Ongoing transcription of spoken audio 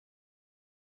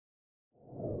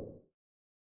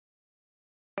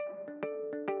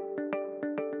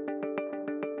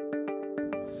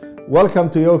Welcome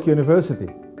to York University.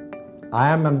 I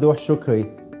am Mamdouh Shoukri,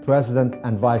 President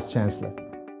and Vice-Chancellor.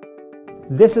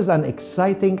 This is an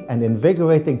exciting and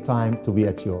invigorating time to be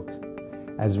at York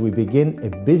as we begin a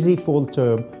busy fall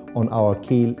term on our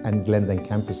Keele and Glendon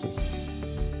campuses.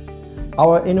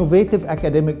 Our innovative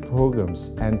academic programs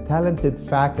and talented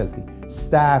faculty,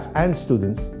 staff and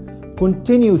students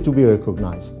continue to be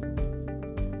recognized.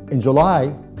 In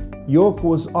July, York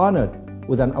was honored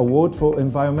with an award for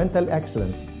environmental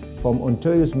excellence from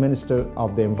Ontario's Minister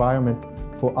of the Environment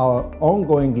for our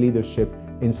ongoing leadership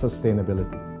in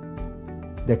sustainability.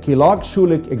 The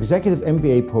Kellogg-Schulich Executive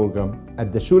MBA program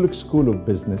at the Schulich School of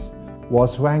Business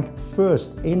was ranked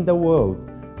first in the world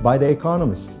by The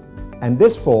Economist. And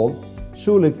this fall,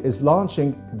 Schulich is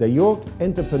launching the York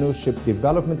Entrepreneurship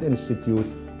Development Institute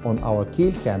on our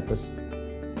Keele campus,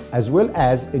 as well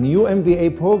as a new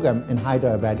MBA program in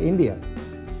Hyderabad, India.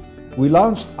 We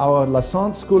launched our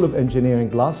Lassonde School of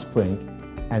Engineering last spring,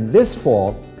 and this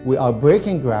fall we are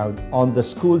breaking ground on the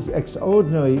school's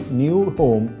extraordinary new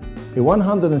home, a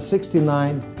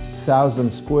 169,000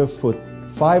 square foot,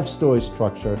 5-story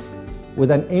structure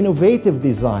with an innovative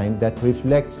design that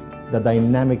reflects the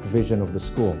dynamic vision of the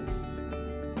school.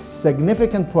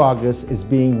 Significant progress is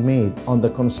being made on the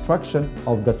construction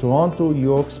of the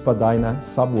Toronto-York Spadina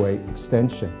subway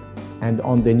extension and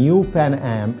on the new Pan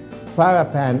Am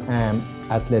Para-Pan Am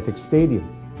Athletic Stadium.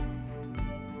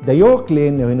 The York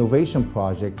Lane renovation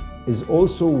project is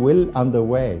also well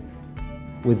underway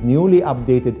with newly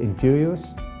updated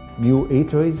interiors, new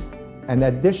eateries, and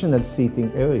additional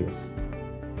seating areas.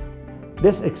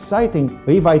 This exciting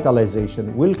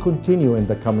revitalization will continue in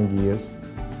the coming years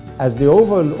as the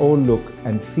overall look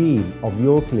and feel of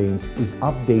York Lanes is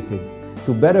updated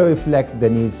to better reflect the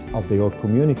needs of the York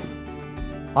community.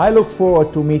 I look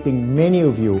forward to meeting many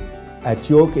of you at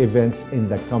York events in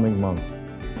the coming month,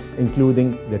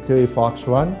 including the Terry Fox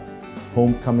Run,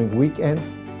 Homecoming Weekend,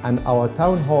 and our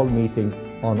Town Hall meeting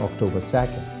on October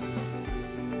 2nd.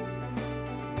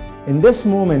 In this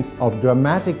moment of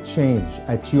dramatic change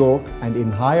at York and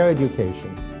in higher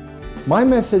education, my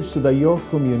message to the York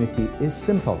community is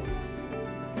simple.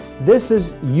 This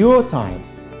is your time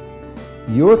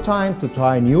to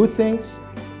try new things,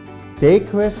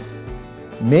 take risks,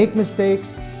 make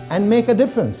mistakes, and make a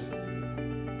difference.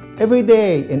 Every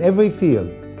day, in every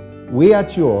field, we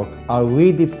at York are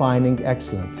redefining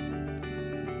excellence.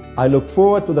 I look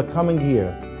forward to the coming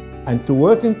year and to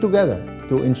working together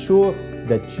to ensure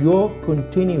that York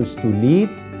continues to lead,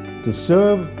 to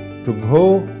serve, to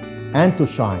grow, and to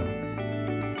shine.